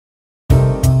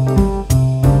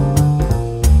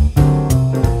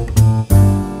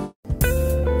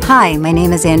Hi, my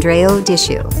name is Andrea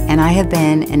Odishoo, and I have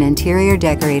been an interior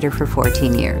decorator for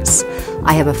 14 years.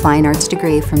 I have a fine arts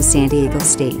degree from San Diego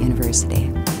State University.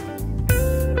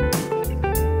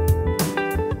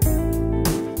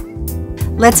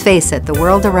 Let's face it, the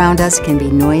world around us can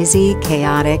be noisy,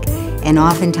 chaotic, and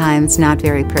oftentimes not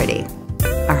very pretty.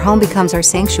 Our home becomes our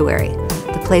sanctuary,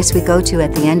 the place we go to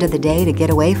at the end of the day to get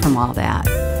away from all that.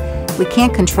 We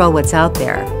can't control what's out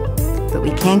there, but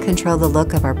we can control the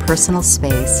look of our personal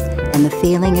space and the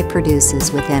feeling it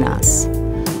produces within us.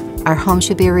 Our home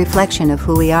should be a reflection of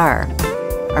who we are.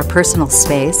 Our personal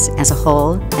space as a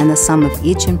whole and the sum of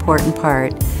each important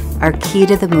part are key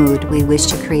to the mood we wish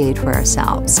to create for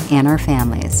ourselves and our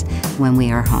families when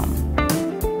we are home.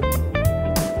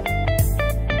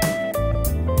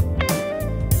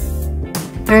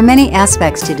 There are many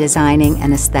aspects to designing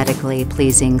an aesthetically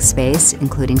pleasing space,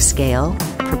 including scale,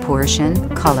 proportion,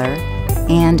 color,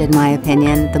 and, in my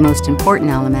opinion, the most important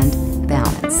element,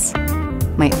 balance.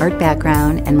 My art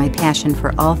background and my passion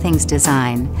for all things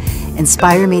design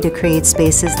inspire me to create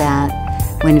spaces that,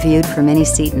 when viewed from any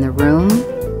seat in the room,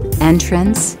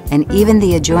 entrance, and even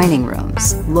the adjoining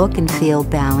rooms, look and feel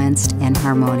balanced and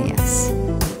harmonious.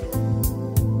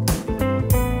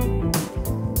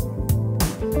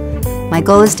 My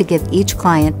goal is to give each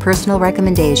client personal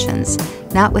recommendations,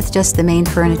 not with just the main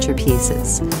furniture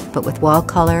pieces, but with wall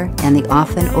color and the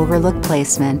often overlooked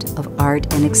placement of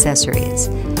art and accessories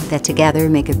that together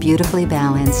make a beautifully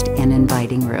balanced and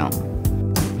inviting room.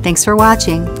 Thanks for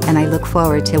watching, and I look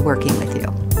forward to working with you.